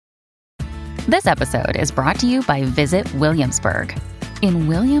This episode is brought to you by Visit Williamsburg. In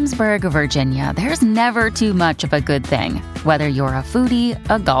Williamsburg, Virginia, there's never too much of a good thing. Whether you're a foodie,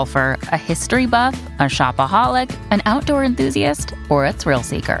 a golfer, a history buff, a shopaholic, an outdoor enthusiast, or a thrill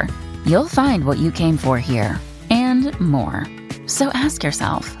seeker, you'll find what you came for here and more. So ask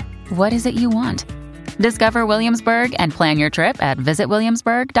yourself, what is it you want? Discover Williamsburg and plan your trip at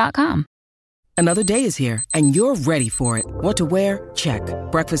visitwilliamsburg.com. Another day is here, and you're ready for it. What to wear? Check.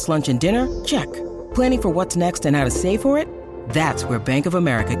 Breakfast, lunch, and dinner? Check. Planning for what's next and how to save for it? That's where Bank of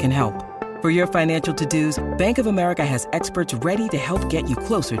America can help. For your financial to-dos, Bank of America has experts ready to help get you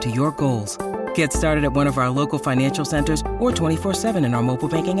closer to your goals. Get started at one of our local financial centers or 24/7 in our mobile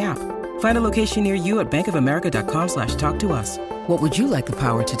banking app. Find a location near you at bankofamerica.com/talktous. What would you like the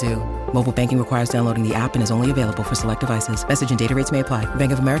power to do? Mobile banking requires downloading the app and is only available for select devices. Message and data rates may apply.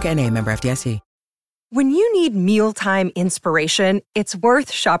 Bank of America N.A., member FDIC. When you need mealtime inspiration, it's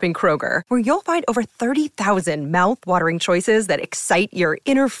worth shopping Kroger, where you'll find over 30,000 mouth-watering choices that excite your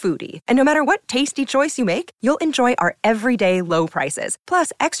inner foodie. And no matter what tasty choice you make, you'll enjoy our everyday low prices,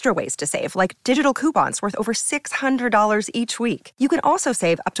 plus extra ways to save, like digital coupons worth over $600 each week. You can also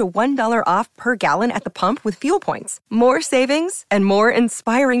save up to $1 off per gallon at the pump with fuel points. More savings and more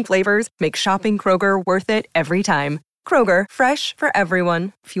inspiring flavors make shopping Kroger worth it every time. Kroger, fresh for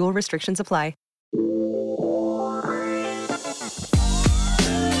everyone. Fuel restrictions apply.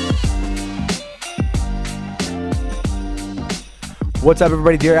 What's up,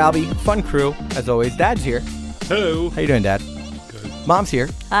 everybody? Dear Albie, fun crew, as always. Dad's here. Hello. How you doing, Dad? Good. Mom's here.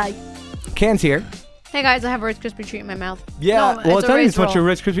 Hi. Can's here. Hey guys, I have a Rice Krispie treat in my mouth. Yeah, No, well, it's not even so much a roll.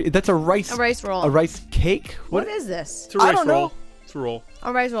 Rice Krispie. That's a rice. A rice roll. A rice cake. What is this? It's a rice I don't know. roll. It's a roll.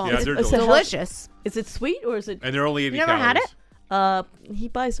 A rice roll. Yeah, It's they're delicious. Is it sweet or is it? And they're only 80 You never calories. had it? He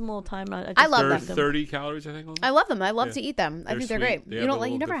buys them all the time. I love They're them. 30 calories, I think. I love them. I love Yeah. to eat them. I They're think they're sweet. great. They You have don't a like?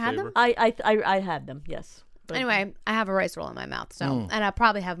 You little never bit had flavor. them? I had them. Yes. But Anyway, I have a rice roll in my mouth. So, and I'll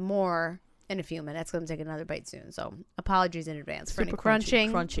probably have more in a few minutes. I'm taking another bite soon. So, apologies in advance for any Super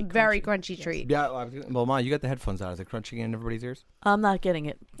crunching. crunchy, Very crunchy. crunchy Yes. treat. Yeah, well, Ma, you got the headphones on. Is it crunching in everybody's ears? I'm not getting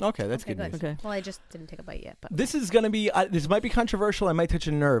it. Okay, that's Okay, good news. Okay. Well, I just didn't take a bite yet. But This is going to be, this might be controversial. I might touch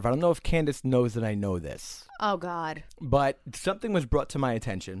a nerve. I don't know if Candace knows that I know this. oh God, But something was brought to my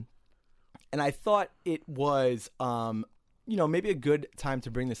attention, and I thought it was, maybe a good time to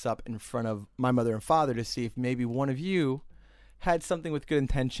bring this up in front of my mother and father to see if maybe one of you had something with good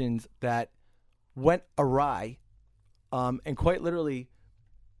intentions that went awry, and quite literally,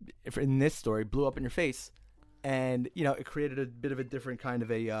 if in this story, blew up in your face, and it created a bit of a different kind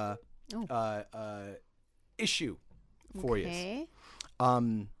of a issue for you. okay.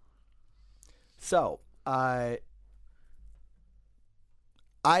 So,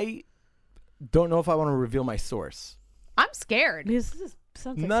 I don't know if I want to reveal my source. I'm scared. Because this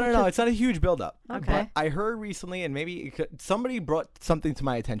sounds like No. It's not a huge buildup. Okay. But I heard recently, and maybe somebody brought something to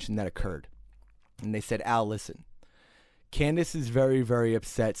my attention that occurred. And they said, Al, listen, Candace is very, very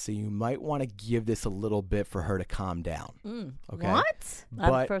upset, so you might want to give this a little bit for her to calm down. Okay? What?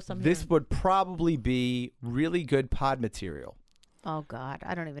 But first I'm this hearing. would probably be really good pod material. Oh God,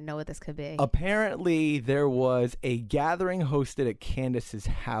 I don't even know what this could be. Apparently, there was a gathering hosted at Candace's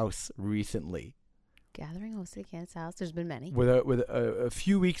house recently, Gathering hosted at Candace's house. There's been many. with a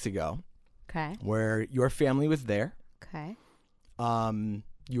few weeks ago, Okay. where your family was there. Okay.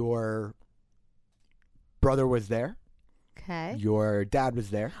 Your brother was there. Okay. Your dad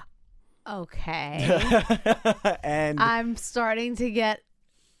was there. Okay. and I'm starting to get.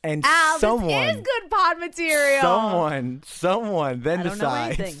 and Al, someone this is good pod material. someone then I don't know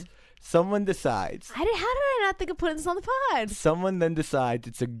decides. anything. Someone decides. How did I not think of putting this on the pod? Someone then decides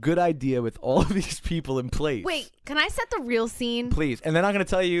it's a good idea with all of these people in place. Wait, can I set the real scene? Please. And then I'm going to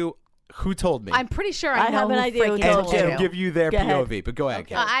tell you who told me. I'm pretty sure I I know have an who idea who freaking told told you. and give you their Go ahead. POV. But go ahead,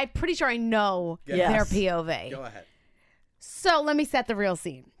 Kat. I'm pretty sure I know Yes. their POV. Go ahead. So let me set the real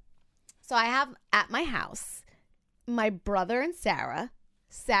scene. So I have at my house my brother and Sarah,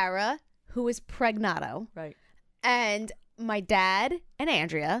 who is pregnato, Right. and my dad and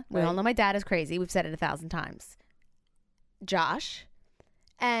Andrea. We all Right. know my dad is crazy. We've said it 1,000 times. Josh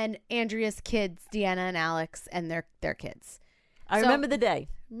and Andrea's kids, Deanna and Alex, and their kids. I So- remember the day.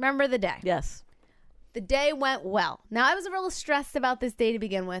 Remember the day. Yes. The day went well. Now, I was a little stressed about this day to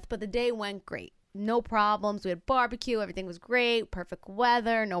begin with, but the day went great. No problems. We had barbecue. Everything was great. Perfect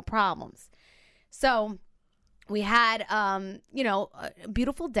weather. No problems. So we had, a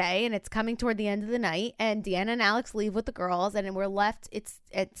beautiful day, and it's coming toward the end of the night. And Deanna and Alex leave with the girls, and we're left. It's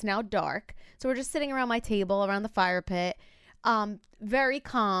now dark. So we're just sitting around my table, around the fire pit. Very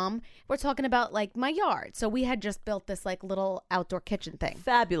calm. We're talking about like my yard. So we had just built this like little outdoor kitchen thing.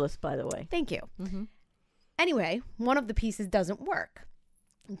 Fabulous, by the way. Thank you. Mm-hmm. Anyway, one of the pieces doesn't work.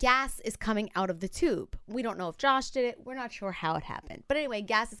 Gas is coming out of the tube. We don't know if Josh did it. We're not sure how it happened. But anyway,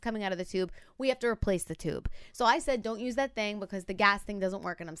 gas is coming out of the tube. We have to replace the tube. So I said, don't use that thing because the gas thing doesn't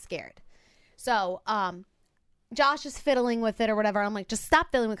work and I'm scared. So Josh is fiddling with it or whatever. I'm like, just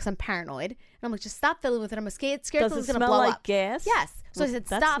stop fiddling with it because I'm paranoid. And I'm like, just stop fiddling with it. I'm scared Does it's it going to smell blow like up. gas? Yes. So I Well, said,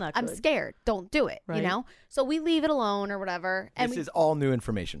 that's stop. not I'm good. scared. Don't do it, Right. you know? So we leave it alone or whatever. And This is all new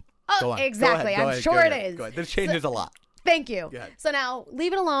information. Oh, Go on. Go exactly. ahead, go I'm ahead, sure go it ahead, is. go ahead. This changes a lot. Thank you. Go ahead. So now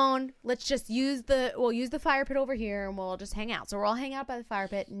leave it alone. Let's just use the fire pit over here and we'll just hang out. So we're all hanging out by the fire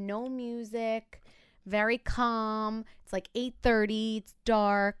pit. No music. Very calm. It's like 8:30. It's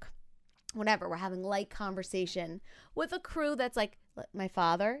dark. Whatever. We're having light conversation with a crew that's like my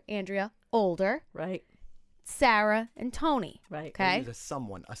father, Andrea, older, Right. Sarah, and Tony. Right. Okay. A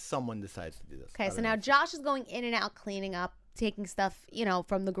someone decides to do this. I Okay. So don't now know. Josh is going in and out, cleaning up, taking stuff,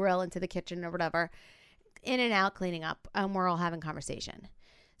 from the grill into the kitchen or whatever. In and out, cleaning up, and we're all having conversation.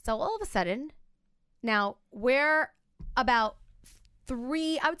 So all of a sudden, now we're about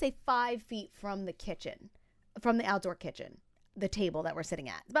 5 feet from the kitchen, from the outdoor kitchen, the table that we're sitting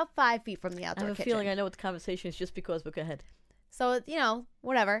at. It's about 5 feet from the I outdoor have a kitchen. feeling I know what the conversation is just because, but go ahead. So,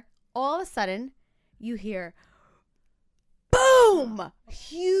 whatever. All of a sudden, you hear boom!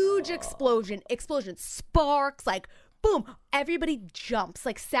 Huge explosion, sparks, like boom. Everybody jumps.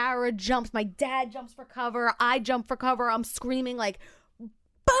 Like Sarah jumps. My dad jumps for cover. I jump for cover. I'm screaming like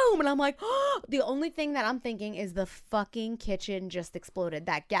boom. And I'm like, oh, the only thing that I'm thinking is the fucking kitchen just exploded.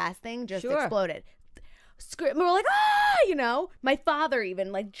 That gas thing just Sure. exploded. We're like, my father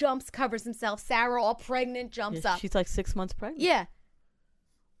even like jumps, covers himself. Sarah, all pregnant, jumps Yeah, up. she's like 6 months pregnant. Yeah.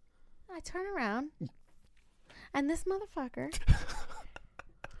 I turn around, and this motherfucker,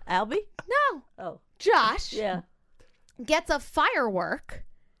 Albie? no, Oh. Josh, Yeah. gets a firework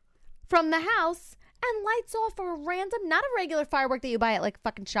from the house and lights off a random, not a regular firework that you buy at like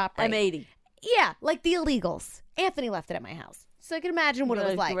fucking ShopRite. M80. Yeah, like the illegals. Anthony left it at my house. So I can imagine what it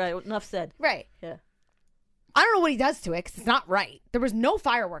was like. Right. Enough said. Right. Yeah. I don't know what he does to it because it's not right. There was no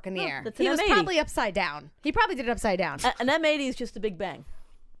firework in the No, air. that's an He was M80. probably upside down. He probably did it upside down. An M80 is just a big bang.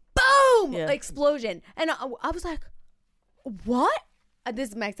 Boom! Yeah. Explosion. And I was like, what? This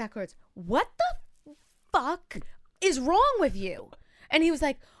is my exact words. What the fuck is wrong with you? And he was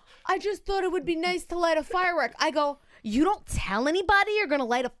like, I just thought it would be nice to light a firework. I go, you don't tell anybody you're going to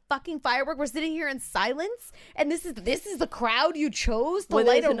light a fucking firework? We're sitting here in silence. And this is the crowd you chose to Where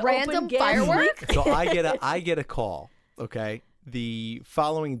light there's a an random open gas firework? So I get a call. Okay, the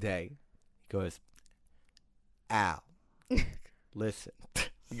following day, he goes, Al, listen.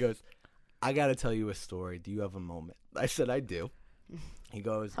 He goes, I got to tell you a story. Do you have a moment? I said, I do. He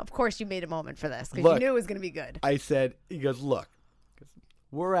goes, Of course you made a moment for this because Look. you knew it was going to be good. I said, he goes, look,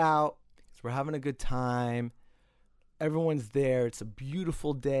 we're out. We're having a good time. Everyone's there. It's a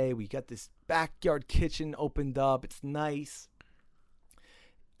beautiful day. We got this backyard kitchen opened up. It's nice.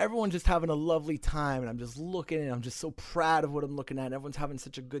 Everyone's just having a lovely time. And I'm just looking and I'm just so proud of what I'm looking at. And everyone's having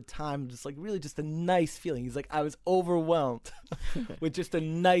such a good time. Just like really just a nice feeling. He's like, I was overwhelmed with just a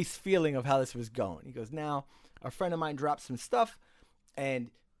nice feeling of how this was going. He goes, now, a friend of mine dropped some stuff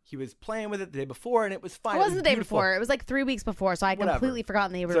and he was playing with it the day before and it was fine. It wasn't the day beautiful. before. It was like 3 weeks before. So I Whatever. completely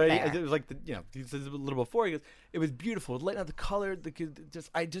forgotten they were So there. it was like he says a little before. He goes, it was beautiful, lighting up the color.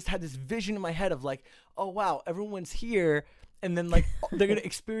 I just had this vision in my head of like, oh wow, everyone's here, and then like they're gonna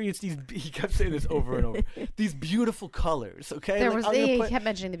experience these. He kept saying this over and over. These beautiful colors. Okay, There Like, was I'm gonna he put- kept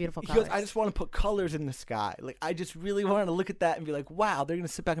mentioning the beautiful He colors. goes, I just want to put colors in the sky. Like I just really wanted to look at that and be like, wow. They're gonna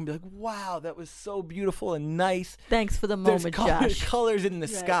sit back and be like, wow, that was so beautiful and nice. Thanks for the There's moment, colors, Josh. colors in the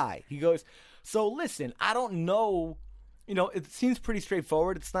Right. sky. He goes, so listen, I don't know, it seems pretty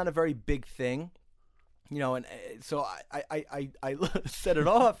straightforward. It's not a very big thing, and so I set it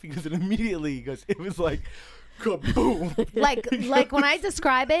off because it immediately goes, it was like, kaboom. like when I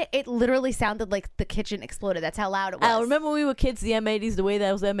describe it, it literally sounded like the kitchen exploded. That's how loud it was. Al, remember when we were kids, the M80s, the way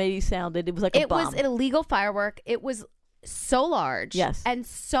those M80s sounded, it was like a It bomb. was an illegal firework. It was so large. Yes. And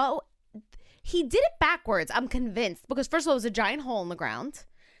so he did it backwards, I'm convinced, because first of all, it was a giant hole in the ground.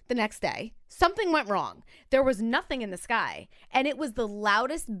 The next day, something went wrong. There was nothing in the sky, and it was the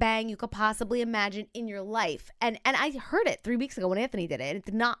loudest bang you could possibly imagine in your life. And I heard it 3 weeks ago when Anthony did it. It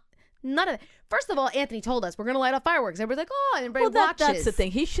did not. None of it. First of all, Anthony told us we're going to light off fireworks. Everybody's like, oh, and everybody well, watches. that's the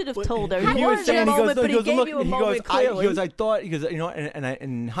thing. He should have told her. How He was wanted it? a He goes, moment, but he "Look," gave you a moment clearly. I thought, and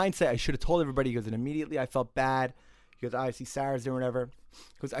in hindsight, I should have told everybody. He goes, and immediately I felt bad. He goes, obviously Sarah's doing whatever.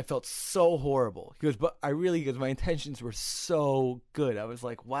 He goes, I felt so horrible. He goes, but he goes, my intentions were so good. I was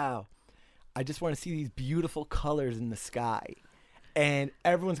like, wow, I just want to see these beautiful colors in the sky. And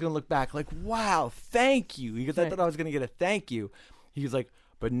everyone's going to look back like, wow, thank you. He goes, I thought I was going to get a thank you. He was like,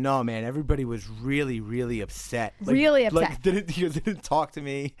 but no, man, everybody was really, really upset. Really upset. Like, didn't talk to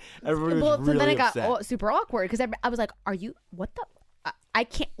me. Everybody was really so then it upset. got super awkward because I was like, are you, what the, I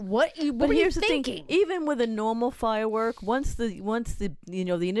can't, what were But here's you the thinking? thing: even with a normal firework, once the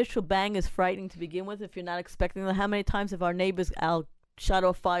the initial bang is frightening to begin with, if you're not expecting them. How many times have our neighbors shot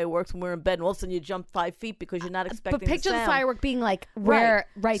off fireworks when we're in bed, and all of a sudden you jump 5 feet because you're not expecting? But picture the sound. firework being like right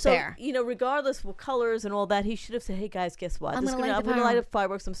so, there. Regardless of colors and all that, he should have said, "Hey guys, guess what? I'm I'm gonna going to light up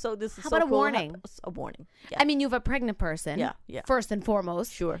fireworks. This is How so about a cool." warning? A warning. Yeah. I mean, you have a pregnant person. Yeah. First and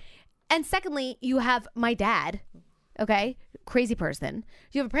foremost. Sure. And secondly, you have my dad. Okay, crazy person.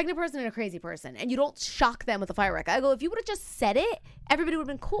 You have a pregnant person and a crazy person, and you don't shock them with a firework. I go, if you would have just said it, everybody would have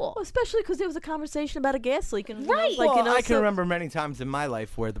been cool. Well, especially because there was a conversation about a gas leak, and Right. I can remember many times in my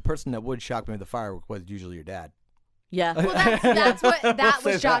life where the person that would shock me with the firework was usually your dad. Yeah. Well, that was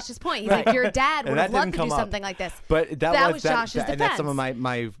Say that. Josh's point. He's like, your dad would And have that loved didn't to do come up. something like this. But that was Josh's and that's some of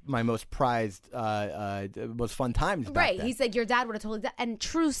defense. my most prized, most fun times. Back Right. then. He said your dad would have totally done. And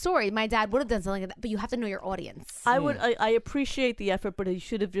true story, my dad would have done something like that. But you have to know your audience. I appreciate the effort, but he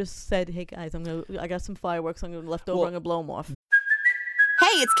should have just said, "Hey guys, I got some fireworks. I'm left over. Well- I'm gonna blow them off."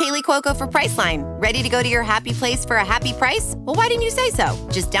 Hey, it's Kaylee Cuoco for Priceline. Ready to go to your happy place for a happy price? Well, why didn't you say so?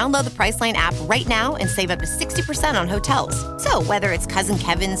 Just download the Priceline app right now and save up to 60% on hotels. So whether it's Cousin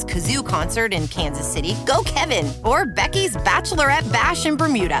Kevin's Kazoo Concert in Kansas City, go Kevin, or Becky's Bachelorette Bash in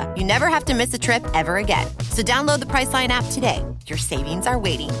Bermuda, you never have to miss a trip ever again. So download the Priceline app today. Your savings are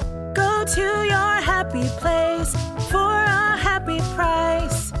waiting. Go to your happy place for a happy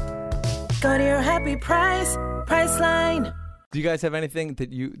price. Go to your happy price, Priceline. Do you guys have anything that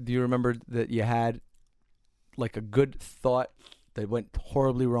do you remember that you had like a good thought that went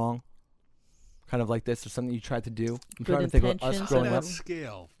horribly wrong? Kind of like this, or something you tried to do? I'm Good trying to think of us intentions, growing On up. that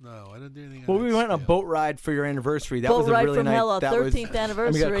scale. No, I didn't do anything Well, on we that went on a scale. boat ride for your anniversary. That Boat was a ride really from nice. hell, our that 13th was,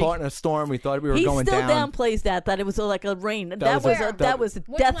 anniversary. And we got caught in a storm. We thought we were He going still down. downplays that it was like a rain. That was was a- a, that was a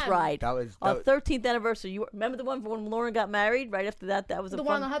Which death one? ride. That was- our 13th anniversary. You remember the one when Lauren got married? Right after that, that was The a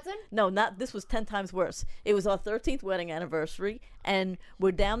one fun, on the Hudson? No, not this was 10 times worse. It was our 13th wedding anniversary, and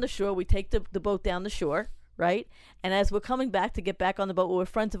we're down the shore. We take the boat down the shore, right? And as we're coming back to get back on the boat, we were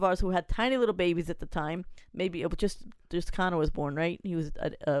friends of ours who had tiny little babies at the time. Maybe it was just Connor was born, right? He was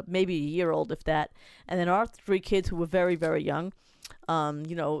maybe a year old, if that. And then our 3 kids who were very, very young,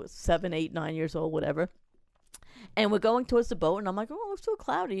 7, 8, 9 years old, whatever. And we're going towards the boat, and I'm like, oh, it's so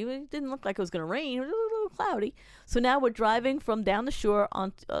cloudy. It didn't look like it was going to rain. It was a little cloudy. So now we're driving from down the shore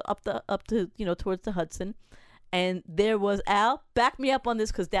on up to towards the Hudson. And there was, Al, back me up on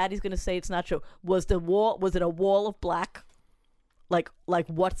this because Daddy's going to say it's not true. Was it a wall of black? Like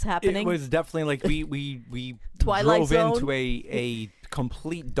what's happening? It was definitely like we Twilight drove Zone? into a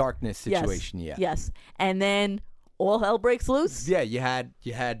complete darkness situation. Yes, Yeah. Yes. And then all hell breaks loose. Yeah. You had.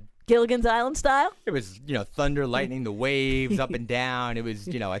 Gilligan's Island style. It was thunder, lightning, the waves up and down. It was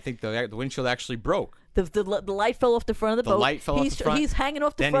I think the windshield actually broke. The light fell off the front of the boat. The light fell off the front. He's hanging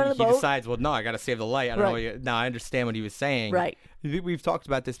off the Then front of the he boat. decides, well, no, I got to save the light. I don't Right. know. Now I understand what he was saying. Right. We've talked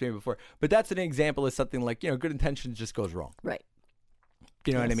about this maybe before, but that's an example of something like good intentions just goes wrong. Right.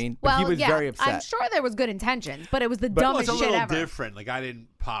 You know what I mean? Well, But he was yeah, very upset. I'm sure there was good intentions, but it was the Well, it's dumbest a shit little ever. different. Like, I didn't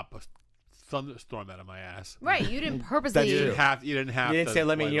pop a thunderstorm out of my ass. Right, you didn't You purposely. didn't have. You didn't have. You didn't to say,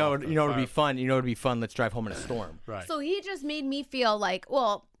 "Let me." light You know off what the would be fire. fun. You know what would be fun. Let's drive home in a storm. Right. So he just made me feel like,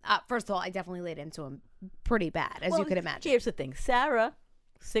 well, first of all, I definitely laid into him pretty bad, as you could imagine. Here's the thing, Sarah,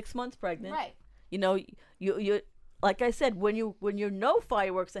 6 months pregnant. Right. You like I said, when you know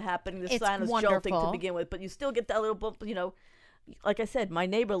fireworks are happening, the It's sign is jolting to wonderful. begin with, but you still get that little bump. Like I said, my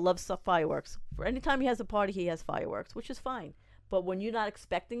neighbor loves fireworks. For any time he has a party, he has fireworks, which is fine. But when you're not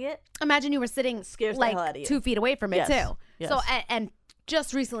expecting it, Imagine you were sitting Scares the like hell out of you. 2 feet away from it Yes, too. yes. So and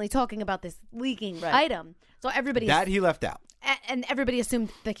just recently talking about this leaking Right. item, so everybody That he left out. and everybody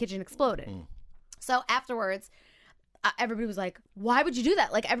assumed the kitchen exploded. Mm. So afterwards, everybody was like, "Why would you do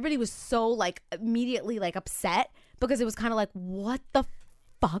that?" Like everybody was so like immediately like upset because it was kind of like, "What the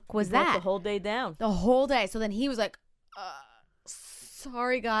fuck was you brought that?" the whole day down. The whole day. So then he was like,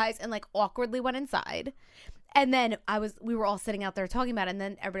 "Sorry guys," and like awkwardly went inside. And then we were all sitting out there talking about it, and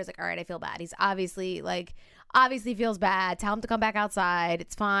then everybody's like, all right, I feel bad. He's obviously feels bad. Tell him to come back outside.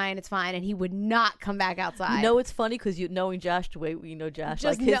 It's fine. And he would not come back outside. You know, it's funny because knowing Josh the way we know Josh,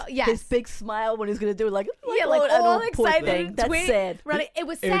 Just like his big smile when he's going to do it, like all excited. That's sad. Right? It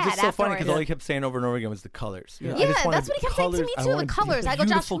was sad. It was just so funny afterwards. because all he kept saying over and over again was the colors. You know, Yeah, I just wanted that's what he kept saying to me I too, the wanted colors. I go, Josh,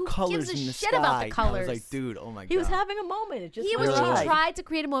 beautiful who colors gives a in the shit about the sky. And I was colors? like, dude, oh my god. He was having a moment. It just He right. tried to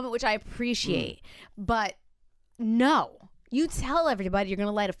create a moment, which I appreciate, but no. You tell everybody you're going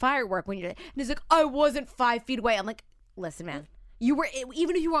to light a firework when you're there. And he's like, I wasn't 5 feet away. I'm like, listen, man, you were,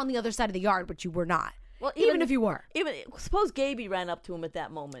 even if you were on the other side of the yard, but you were not. Well, even if you were. Suppose Gaby ran up to him at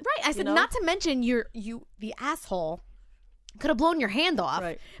that moment. Right. I said, not to mention the asshole could have blown your hand off.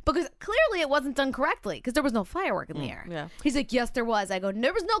 Right. Because clearly it wasn't done correctly because there was no firework in the air. Yeah. He's like, yes, there was. I go,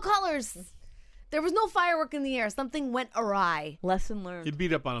 there was no colors. There was no firework in the air. Something went awry. Lesson learned. You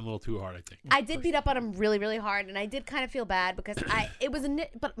beat up on him a little too hard, I think. I did beat up on him really, really hard, and I did kind of feel bad because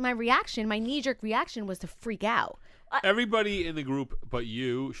but my knee-jerk reaction was to freak out. Everybody in the group but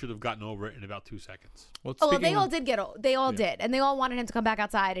you should have gotten over it in about 2 seconds. Well, they all did did, and they all wanted him to come back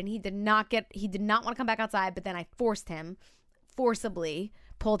outside, and he did not want to come back outside. But then I forcibly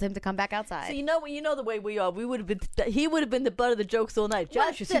pulled him to come back outside. So you know the way we are. He would have been the butt of the jokes all night.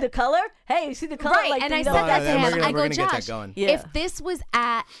 Josh, you see the color? Hey, you see the color? Right, like, and I said that to him. I go, Josh, going. if this was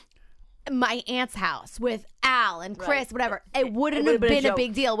at my aunt's house with Al and Chris, whatever, it wouldn't have been a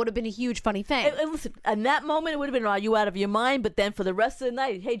big deal. It would have been a huge funny thing. And listen, in that moment, it would have been, are you out of your mind? But then for the rest of the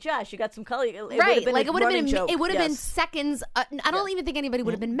night, hey, Josh, you got some color. It would have been it would have been joke. It would have been seconds. I don't even think anybody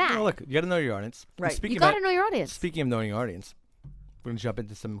would have been mad. Well, look, you got to know your audience. Right. You got to know your audience. Speaking of knowing your audience, we're going to jump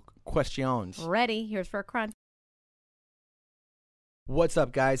into some questions. Ready? Here's for a crunch. What's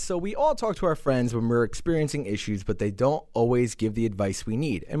up, guys? So we all talk to our friends when we're experiencing issues, but they don't always give the advice we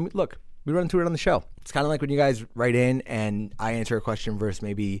need. And look, we run into it on the show. It's kind of like when you guys write in and I answer a question versus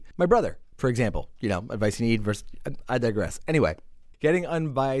maybe my brother, for example. You know, advice you need versus... I digress. Anyway, getting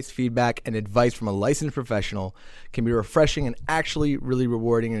unbiased feedback and advice from a licensed professional can be refreshing and actually really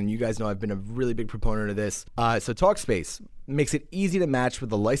rewarding. And you guys know I've been a really big proponent of this. So Talkspace makes it easy to match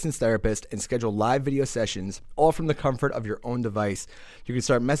with a licensed therapist and schedule live video sessions, all from the comfort of your own device. You can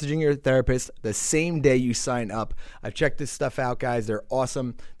start messaging your therapist the same day you sign up. I've checked this stuff out, guys. They're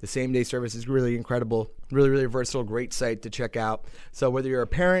awesome. The same-day service is really incredible. Really, really versatile. Great site to check out. So whether you're a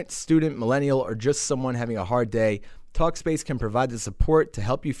parent, student, millennial, or just someone having a hard day, Talkspace can provide the support to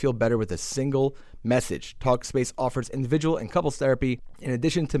help you feel better with a single message. Talkspace offers individual and couples therapy in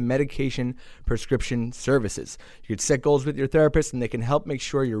addition to medication prescription services. You can set goals with your therapist and they can help make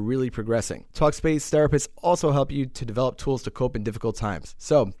sure you're really progressing. Talkspace therapists also help you to develop tools to cope in difficult times.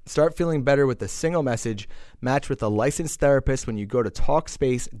 So start feeling better with a single message. Match with a licensed therapist when you go to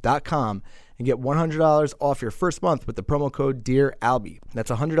Talkspace.com and get $100 off your first month with the promo code DearAlbie. That's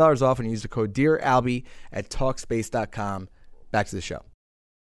 $100 off when you use the code DearAlbie at Talkspace.com. Back to the show.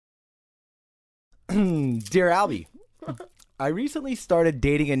 Dear Albie, I recently started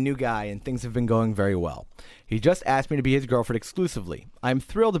dating a new guy and things have been going very well. He just asked me to be his girlfriend exclusively. I'm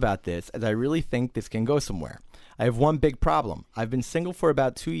thrilled about this as I really think this can go somewhere. I have one big problem. I've been single for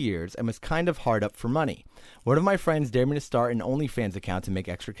about 2 years and was kind of hard up for money. One of my friends dared me to start an OnlyFans account to make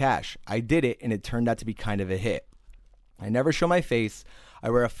extra cash. I did it and it turned out to be kind of a hit. I never show my face, I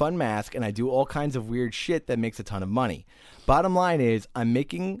wear a fun mask, and I do all kinds of weird shit that makes a ton of money. Bottom line is, I'm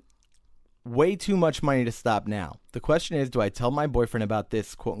making way too much money to stop now. The question is, do I tell my boyfriend about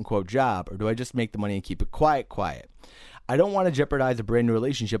this quote-unquote job, or do I just make the money and keep it quiet? I don't want to jeopardize a brand new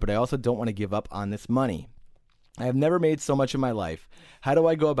relationship, but I also don't want to give up on this money. I have never made so much in my life. How do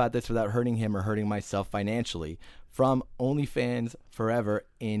I go about this without hurting him or hurting myself financially? From OnlyFans Forever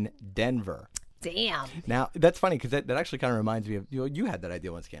in Denver. Damn. Now, that's funny because that actually kind of reminds me of, you had that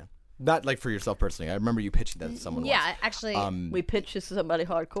idea once, Cam. Not like for yourself personally. I remember you pitching that to someone once. Yeah, actually. We pitched this to somebody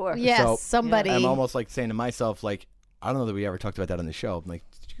hardcore. Yes, So, somebody. I'm almost like saying to myself, like, I don't know that we ever talked about that on the show. I'm like,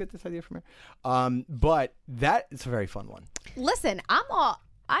 did you get this idea from her? But that is a very fun one. Listen,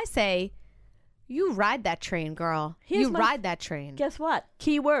 I say, you ride that train, girl. Ride that train. Guess what?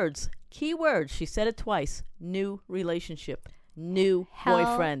 Keywords. She said it twice. New relationship. New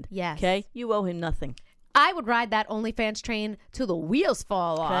boyfriend. Yes. Okay? You owe him nothing. I would ride that OnlyFans train till the wheels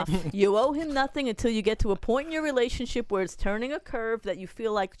fall off. You owe him nothing until you get to a point in your relationship where it's turning a curve that you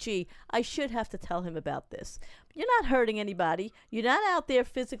feel like, gee, I should have to tell him about this. You're not hurting anybody. You're not out there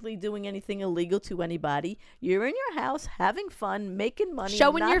physically doing anything illegal to anybody. You're in your house having fun, making money,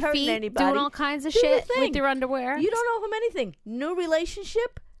 Showing not your hurting feet, anybody. doing all kinds of Do your shit thing. with your underwear. You don't owe him anything. New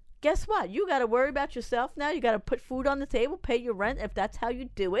relationship. Guess what? You got to worry about yourself now. You got to put food on the table, pay your rent if that's how you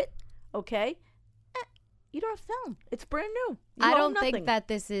do it. Okay? you don't have to tell him. It's brand new. I don't think that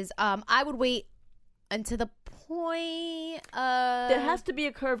this is. I would wait until the point. There has to be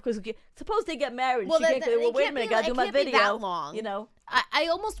a curve because suppose they get married. Well, she can't go, well, wait a minute, gotta do my video. That long. You know, I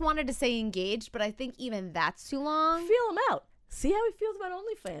almost wanted to say engaged, but I think even that's too long. Feel him out. See how he feels about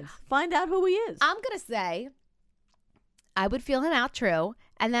OnlyFans. Find out who he is. I'm gonna say, I would feel him out, true,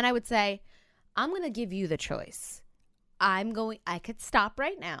 and then I would say, I'm gonna give you the choice. I could stop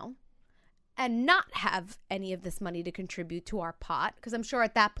right now and not have any of this money to contribute to our pot, because I'm sure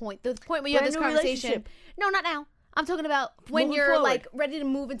at that point, the point where you have this conversation, no, not now. I'm talking about when Moving you're forward. like ready to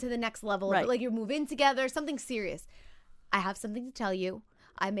move into the next level, Right. like you're moving together, something serious. I have something to tell you.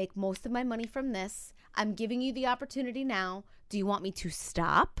 I make most of my money from this. I'm giving you the opportunity now. Do you want me to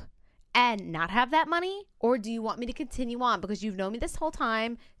stop and not have that money, or do you want me to continue on because you've known me this whole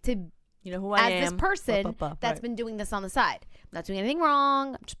time to You know who I am. as this person that's Right. been doing this on the side? I'm not doing anything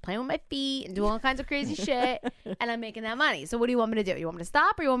wrong. I'm just playing with my feet and doing all kinds of crazy shit, and I'm making that money. So what do you want me to do? You want me to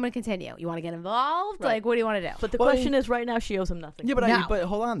stop, or you want me to continue? You want to get involved? Right. Like, what do you want to do? But the Well, question is, right now she owes him nothing. Yeah, but No. but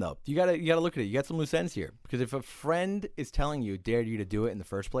hold on though. You gotta look at it. You got some loose ends here, because if a friend is telling you, dared you to do it in the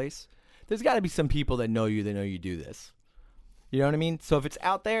first place, there's got to be some people that know you do this. You know what I mean? So if it's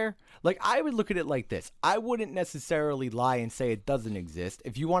out there, like, I would look at it like this. I wouldn't necessarily lie and say it doesn't exist.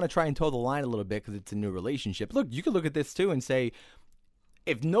 If you want to try and toe the line a little bit because it's a new relationship, look, you could look at this too and say,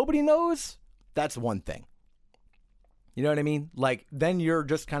 if nobody knows, that's one thing. You know what I mean? Like, then you're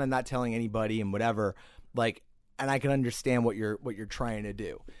just kind of not telling anybody and whatever. Like, and I can understand what you're trying to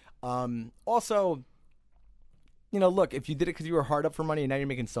do. Also, you know, look, if you did it because you were hard up for money and now you're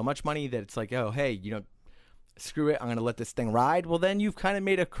making so much money that it's like, oh, hey, you know, screw it, I'm going to let this thing ride. Well, then you've kind of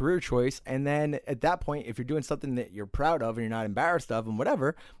made a career choice. And then at that point, if you're doing something that you're proud of and you're not embarrassed of and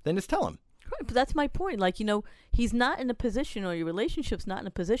whatever, then just tell him. Right, but that's my point. Like, you know, he's not in a position, or your relationship's not in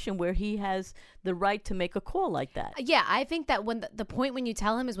a position where he has the right to make a call like that. Yeah, I think that when the point when you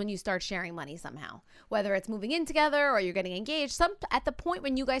tell him is when you start sharing money somehow, whether it's moving in together or you're getting engaged. At the point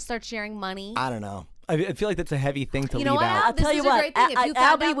when you guys start sharing money, I don't know. I feel like that's a heavy thing to you leave know what? out. I'll This tell is you a what, great thing. If you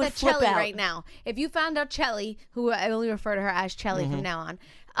found Albie out would that flip Chelly out. right now, if you found out Chelly, who I only refer to her as Chelly Mm-hmm. from now on,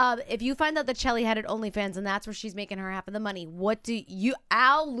 if you find out that Chelly had an OnlyFans and that's where she's making her half of the money, what do you?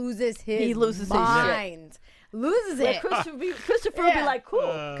 Al loses his He loses his shit. mind. Loses Like, it. Christopher would be like, cool.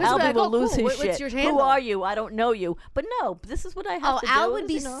 Christopher Albie would be like, will oh, lose cool. his What's shit. your Who handle? are you? I don't know you. But no, this is what I have Oh, to do. Al would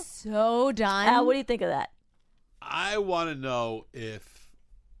be you know? so done. Al, what do you think of that? I want to know if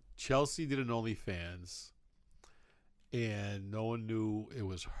Chelsea did an OnlyFans and no one knew it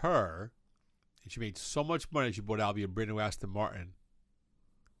was her, and she made so much money that she bought Albie a brand new Aston Martin.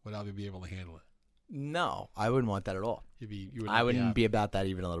 Would Albie be able to handle it? No, I wouldn't want that at all. I wouldn't be about that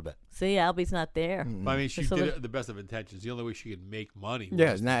even a little bit. See, Albie's not there. But I mean, she So did the- it with the best of intentions. The only way she could make money.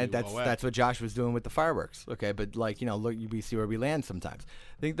 Yeah, was and to do that's what Josh was doing with the fireworks. Okay, but like, you know, look, we see where we land sometimes.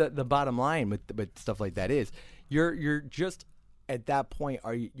 I think that the bottom line with stuff like that is you're just at that point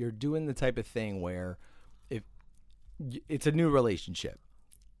you're doing the type of thing where if it's a new relationship.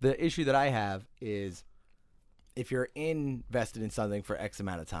 The issue that I have is if you're invested in something for X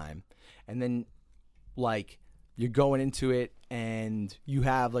amount of time, and then like you're going into it and you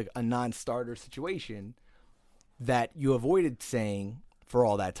have like a non-starter situation that you avoided saying for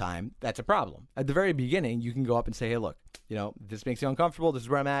all that time, that's a problem. At the very beginning, you can go up and say, hey, look, you know, this makes you uncomfortable. This is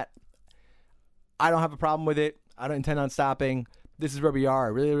where I'm at. I don't have a problem with it. I don't intend on stopping. This is where we are. I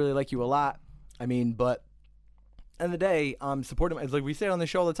really, really like you a lot. I mean, but at the end of the day, support him. It's like we say it on the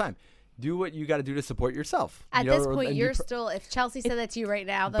show all the time. Do what you got to do to support yourself. At you know, this or- point, and you're be still. If Chelsea said that to you right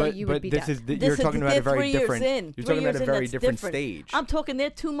now, though, you would be this done. is you're talking about a very 3 years different. in. You're 3 talking years about a in, very that's different stage. I'm talking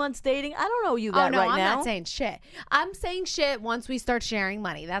they're 2 months dating. I don't know you Oh that no, right I'm now. not saying shit. I'm saying shit once we start sharing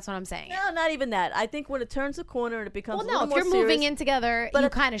money. That's what I'm saying. No, not even that. I think when it turns a corner and it becomes Well, a no, little if more you're moving serious- in together, But you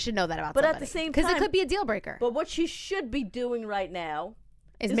at- kind of should know that about but at somebody. the same because it time- could be a deal breaker. But what she should be doing right now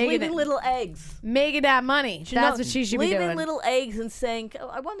Is is making leaving it- little eggs. Making that money. She That's know- what she should be leaving doing. little eggs and saying, oh,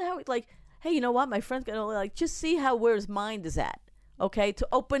 I wonder how, like, hey, you know what? My friend's going to, like, just see where his mind is at, okay? To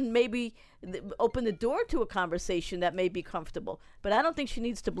open the door to a conversation that may be comfortable. But I don't think she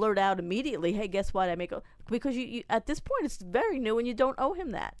needs to blurt out immediately, hey, guess what? Because you at this point, it's very new and you don't owe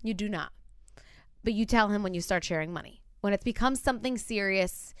him that. You do not. But you tell him when you start sharing money. When it becomes something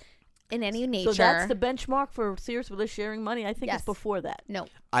serious in any nature. So that's the benchmark for serious relationship sharing money. I think Yes. it's before that. No.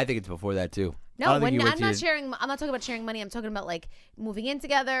 I think it's before that too. I No, don't think when you wait I'm till not you- sharing. I'm not talking about sharing money. I'm talking about like moving in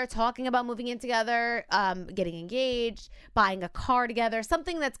together, talking about moving in together, getting engaged, buying a car together.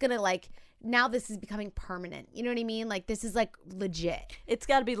 Something that's gonna like now this is becoming permanent. You know what I mean? Like this is like legit. It's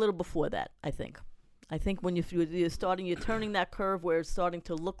got to be a little before that, I think. I think when you're turning that curve where it's starting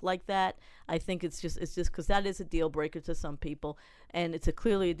to look like that, I think it's just because that is a deal breaker to some people, and it's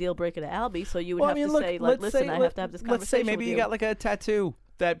clearly a deal breaker to Albie. So you would have to say, like, listen, I have to have this conversation. Let's say maybe with you got like a tattoo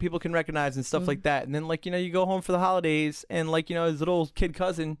that people can recognize and stuff like that, and then like you go home for the holidays, and like his little kid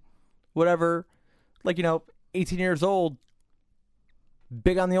cousin, whatever, like 18 years old,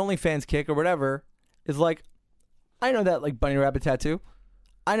 big on the OnlyFans kick or whatever, is like, I know that like bunny rabbit tattoo.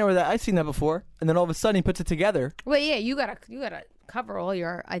 I know that. I've seen that before. And then all of a sudden he puts it together. Well, yeah, you gotta cover all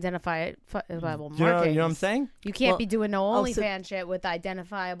your identifiable markings. You know what I'm saying? You can't be doing no OnlyFans shit with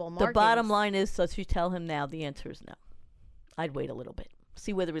identifiable markings. The bottom line is, does she tell him now? The answer is no. I'd wait a little bit.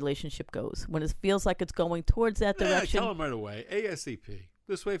 See where the relationship goes. When it feels like it's going towards that direction. Tell him right away. ASAP.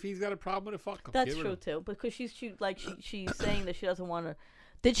 This way, if he's got a problem with it, fuck him. That's true, too. Because she's saying that she doesn't want to.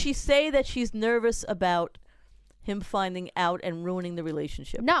 Did she say that she's nervous about him finding out and ruining the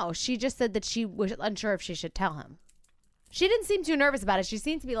relationship? No, she just said that she was unsure if she should tell him. She didn't seem too nervous about it. She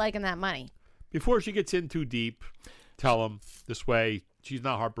seemed to be liking that money. Before she gets in too deep, tell him. This way, she's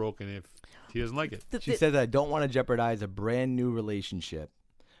not heartbroken if he doesn't like it. She said that I don't want to jeopardize a brand new relationship,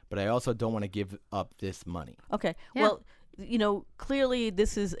 but I also don't want to give up this money. Okay. Yeah. Well, clearly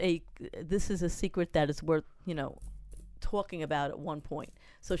this is a secret that is worth, talking about at one point.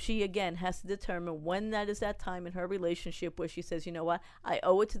 So she, again, has to determine when that is that time in her relationship where she says, you know what, I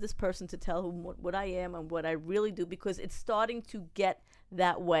owe it to this person to tell him what I am and what I really do, because it's starting to get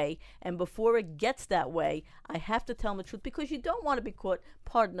that way. And before it gets that way, I have to tell him the truth, because you don't want to be caught,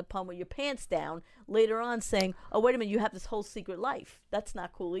 pardon the pun, with your pants down later on saying, oh, wait a minute, you have this whole secret life. That's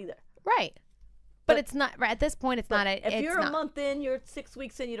not cool either. Right. But it's not right at this point. It's not. If you're a month in, you're 6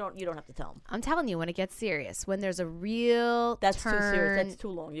 weeks in. You don't have to tell them. I'm telling you, when it gets serious, when there's a real that's turn, too serious. That's too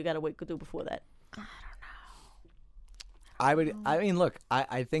long. You got to wait do before that. I don't know. I mean, look,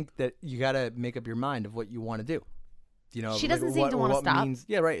 I think that you got to make up your mind of what you want to do. She doesn't seem to want to stop.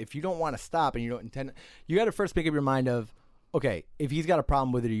 Yeah, right. If you don't want to stop and you don't intend, you got to first make up your mind of, okay, if he's got a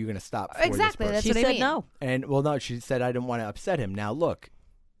problem with it, are you going to stop? Exactly. That's what I mean. She said no. And no, she said I didn't want to upset him. Now look.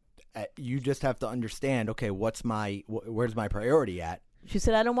 You just have to understand, okay, where's my priority at? She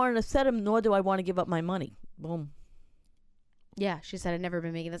said, I don't want to upset him, nor do I want to give up my money. Boom. Yeah, she said, I've never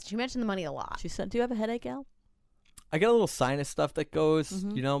been making this. She mentioned the money a lot. She said, do you have a headache, Al? I get a little sinus stuff that goes,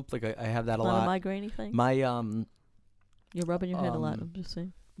 like I have that a lot. Not a migraine thing? My, you're rubbing your head a lot, I'm just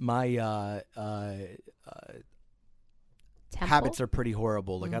saying. My, habits are pretty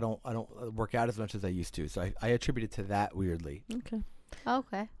horrible. Like I don't work out as much as I used to. So I attribute it to that weirdly. Okay.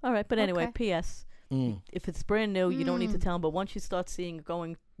 Okay. All right. But anyway, Okay. P.S. If it's brand new, you don't need to tell him. But once you start seeing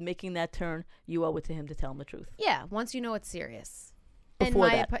making that turn, you owe it to him to tell him the truth. Yeah, once you know it's serious.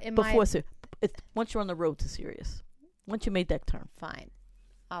 Before once you're on the road to serious. Once you made that turn. Fine.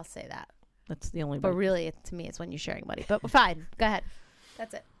 I'll say that. That's the only way. But really, to me, it's when you're sharing money. But fine. Go ahead.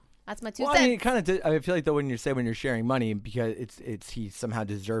 That's it. That's my 2 Well, cents. I mean, I feel like though when you're sharing money, because it's he somehow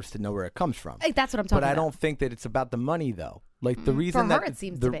deserves to know where it comes from. That's what I'm talking about. But I don't think that it's about the money though. Like the reason For her, that it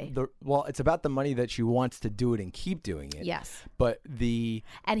seems to be. It's about the money that she wants to do it and keep doing it. Yes. But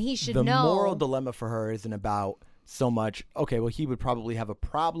and he should the know. moral dilemma for her isn't about so much. Okay, well, he would probably have a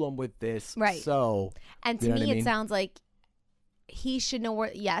problem with this. Right. So. And to me, it sounds like he should know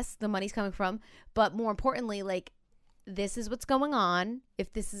where. Yes, the money's coming from, but more importantly, like, this is what's going on.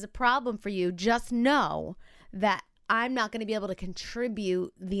 If this is a problem for you, just know that I'm not going to be able to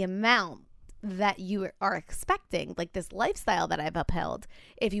contribute the amount that you are expecting, like this lifestyle that I've upheld,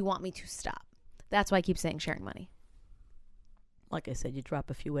 if you want me to stop. That's why I keep saying sharing money. Like I said, you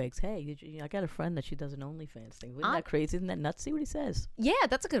drop a few eggs. Hey, I got a friend that she does an OnlyFans thing. Isn't that crazy? Isn't that nuts? See what he says. Yeah,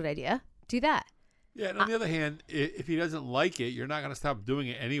 that's a good idea. Do that. Yeah, and on the other hand, if he doesn't like it, you're not going to stop doing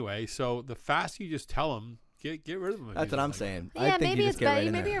it anyway. So the faster you just tell him, get rid of him. That's what I'm saying. Yeah, maybe it's better.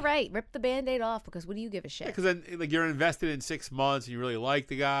 Maybe you're right. Rip the Band-Aid off, because what do you give a shit? Because then, like, you're invested in 6 months and you really like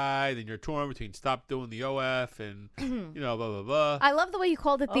the guy. Then you're torn between stop doing the OF and blah blah blah. I love the way you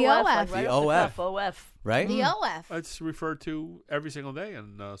called it the OF. OF. Right The off the OF. cuff, OF. Right? The OF. It's referred to every single day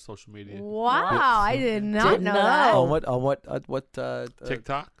on social media. Wow, I did not Didn't know know. that. On what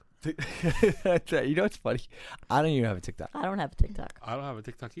TikTok. You know what's funny? I don't even have a TikTok. I don't have a TikTok. I don't have a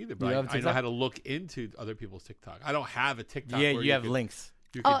TikTok either, You but have a I know TikTok? how to look into other people's TikTok. I don't have a TikTok. Yeah, where you have could- links.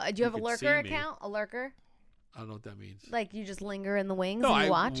 you Oh, could- do you have a could see lurker me. account? A lurker? I don't know what that means. Like you just linger in the wings No, and I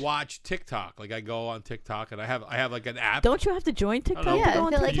you watch? TikTok. Like I go on TikTok and I have like an app. Don't you have to join I TikTok? don't know. Yeah, I to go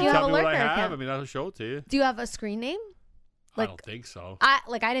on feel like Can TikTok? you you have tell a me what I lurker have? account. I mean, I'll show it to you. Do you have a screen name? I Like- don't think so. I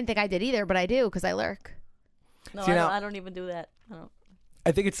didn't think I did either, but I do because I lurk. No, See, now- I don't even do that. I don't.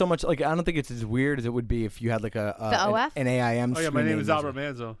 I think it's so much like I don't think it's as weird as it would be if you had like The OF? an AIM. Oh yeah, my screen name is user. Albert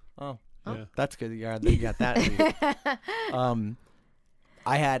Manzo. Oh, Yeah. That's good. You got that.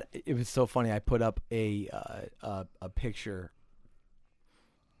 It was so funny. I put up a picture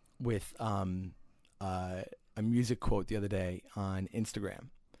with a music quote the other day on Instagram,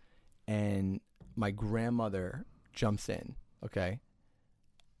 and my grandmother jumps in, okay,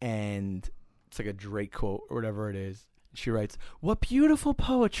 and it's like a Drake quote or whatever it is. She writes, "What beautiful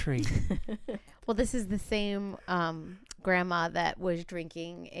poetry." Well, this is the same grandma that was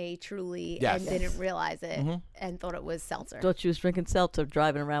drinking a Truly Yes. and didn't realize it and thought it was seltzer. Thought she was drinking seltzer,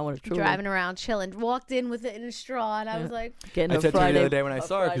 driving around with a Truly. Driving around, chilling, walked in with it in a straw, and I was like, Getting I a said to her Friday, the other day when I a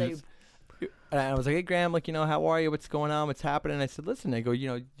saw her, Friday 'cause and I was like, "Hey, Graham, like, how are you? What's going on? What's happening?" And I said, "Listen," I go,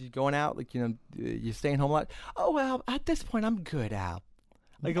 "you going out? Like, you staying home a lot?" "Oh, well, at this point, I'm good, Al."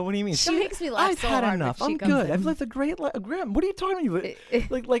 I go, "What do you mean?" She makes me laugh I've so had hard enough. when she I'm comes good. in. I've lived a great life. Graham, what are you talking to me?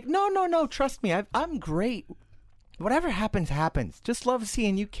 like, no. Trust me. I'm great. Whatever happens, happens. Just love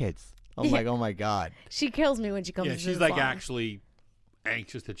seeing you kids. I'm like, oh my God. she kills me when she comes. Yeah, into she's the like salon. actually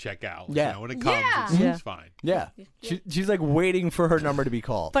anxious to check out. Yeah. When it comes, Yeah. it's Yeah. fine. Yeah. She's like waiting for her number to be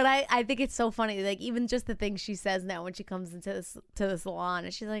called. But I think it's so funny, like even just the things she says now when she comes into the salon,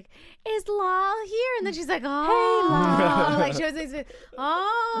 and she's like, "Is Lal here?" And then she's like, "Oh, hey, Lal." Like she always says,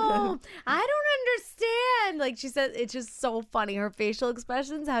 "Oh, I don't understand." Like she says, it's just so funny her facial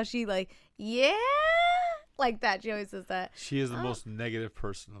expressions, how she like, yeah, like that. She always says that. She is the most negative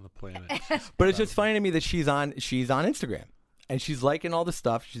person on the planet. But it's just funny to me that she's on Instagram and she's liking all the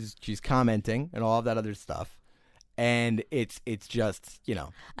stuff. She's commenting and all of that other stuff. And it's just,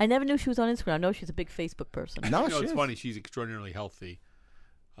 I never knew she was on Instagram. I know she's a big Facebook person. no, It's she's funny. She's extraordinarily healthy.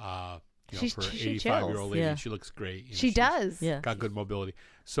 She's- For an she 85-year-old chills. lady, Yeah. she looks great. She she's does. Yeah. got good mobility.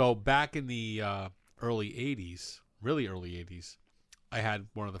 So back in the early '80s, really early '80s, I had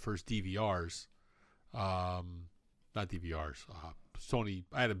one of the first DVRs. Not DVRs. Sony.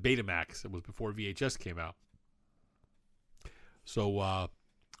 I had a Betamax. It was before VHS came out. So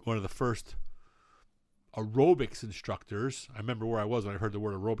one of the first aerobics instructors. I remember where I was when I heard the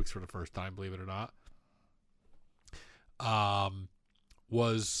word aerobics for the first time. Believe it or not.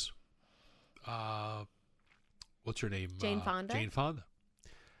 Was what's her name? Jane Fonda? Jane Fonda.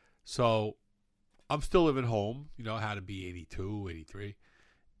 So I'm still living home. I had to be 82, 83.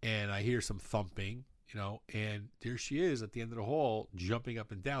 And I hear some thumping, and there she is at the end of the hall, jumping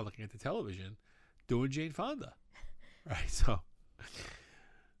up and down, looking at the television, doing Jane Fonda. Right? So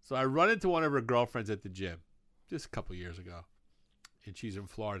I run into one of her girlfriends at the gym just a couple years ago. And she's in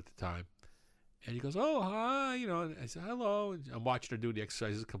Florida at the time. And he goes, "Oh, hi," and I said, "Hello." And I'm watching her do the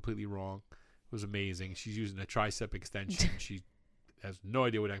exercises completely wrong. It was amazing. She's using a tricep extension. She has no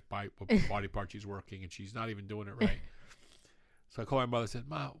idea what body part she's working, and she's not even doing it right. So I called my mother and said,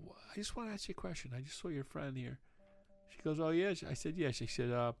 "Ma, I just want to ask you a question. I just saw your friend here." She goes, "Oh, yeah." I said, "Yeah." She said,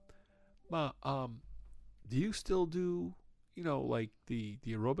 "Ma, do you still do, like the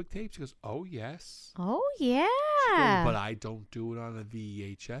aerobic tapes?" She goes, "Oh, yes." Oh yeah. She goes, "But I don't do it on a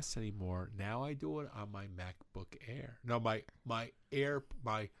VHS anymore. Now I do it on my MacBook Air. No, my Air,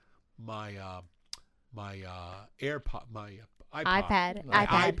 my AirPod, my iPod,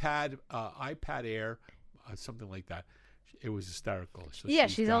 iPad Air, something like that." It was hysterical. So Yeah,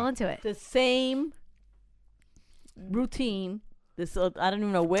 she's all into it. The same routine. This I don't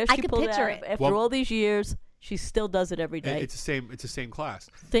even know where I she could pulled picture it. it. After Well- all these years, she still does it every day. It's the same class.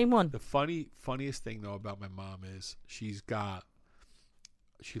 Same one. The funniest thing though about my mom is she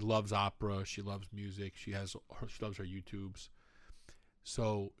loves opera, she loves music, she loves her YouTubes.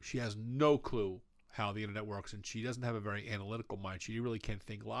 So she has no clue how the internet works, and she doesn't have a very analytical mind. She really can't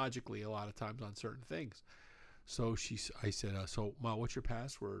think logically a lot of times on certain things. So I said, "So Ma, what's your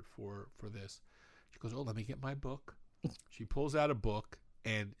password for this?" She goes, "Oh, let me get my book." She pulls out a book,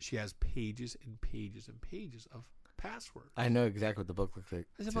 and she has pages and pages and pages of passwords. I know exactly what the book looks like.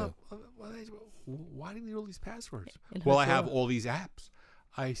 I said, too. why do you need all these passwords? In her Well, I have drawer. all these apps.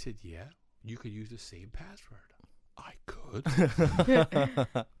 I said, "Yeah, you could use the same password." I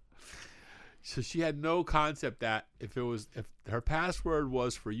could. So she had no concept that if her password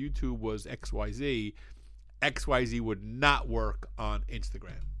was for YouTube was XYZ, XYZ would not work on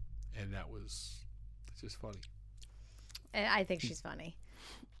Instagram. And it's just funny. And I think she's funny.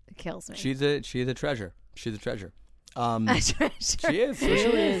 It kills me. She's a treasure. She's a treasure. Sure. She is. She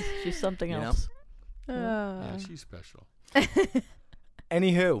really is. She's something You know? else. Yeah, she's special.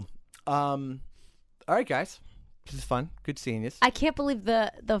 Anywho, all right, guys. This is fun. Good seeing you. I can't believe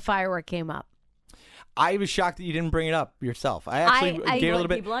the firework came up. I was shocked that you didn't bring it up yourself. I actually I- gave a He little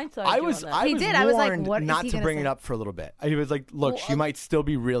bit. blindsided I you was. on that. I He was did. I was like, warned what is not he to gonna bring say? it up for a little bit. He was like, "Look, she might still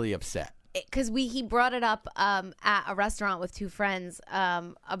be really upset." because he brought it up at a restaurant with two friends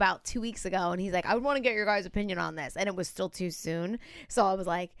about 2 weeks ago, and he's like, I would want to get your guys' opinion on this, and it was still too soon. So I was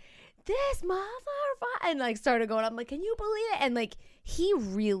like, this motherfucker, and like started going. I'm like, can you believe it? And like, he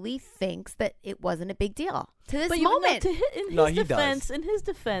really thinks that it wasn't a big deal to this moment. In his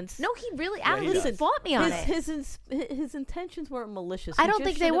defense, no, he really listen, fought me on it. His intentions weren't malicious. I don't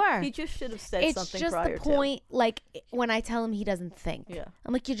think they were. He just should have said something prior to. It's just the point. Like when I tell him he doesn't think. Yeah.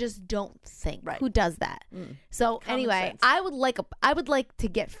 I'm like, you just don't think. Right. Who does that? So Common anyway, sense. I would like to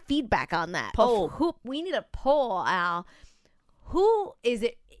get feedback on that. Poll. We need a poll, Al. Who is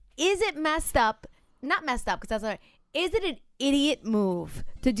it? Is it messed up? Not messed up, because that's not right. Is it an idiot move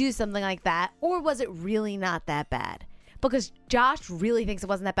to do something like that, or was it really not that bad? Because Josh really thinks it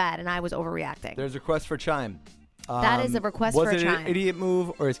wasn't that bad, and I was overreacting. There's a request for chime. That is a request for a Was it chime. an idiot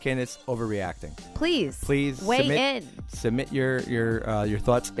move, or is Candace overreacting? Please weigh in. Submit your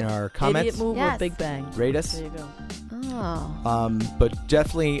thoughts in our comments. Idiot move Yes. or Big Bang. Rate us. There you go. Oh, But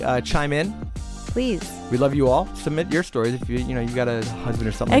definitely chime in. please. We love you all. Submit your stories if you got a husband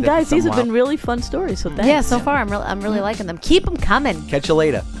or something. Hey like that. guys, these have Something been really fun stories. So thanks. Yeah, so far I'm really liking them. Keep them coming. wild. Catch you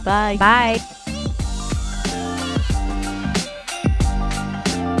later. Bye. Bye.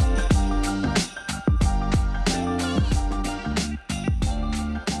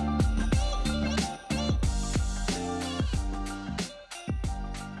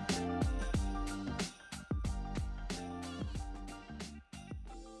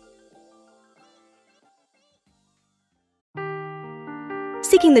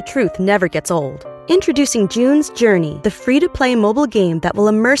 Seeking the truth never gets old. Introducing June's Journey, the free-to-play mobile game that will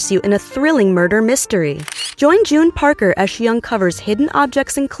immerse you in a thrilling murder mystery. Join June Parker as she uncovers hidden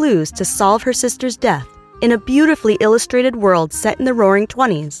objects and clues to solve her sister's death in a beautifully illustrated world set in the Roaring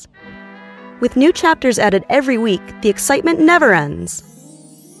 '20s. With new chapters added every week, the excitement never ends.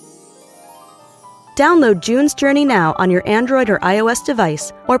 Download June's Journey now on your Android or iOS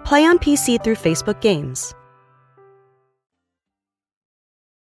device, or play on PC through Facebook Games.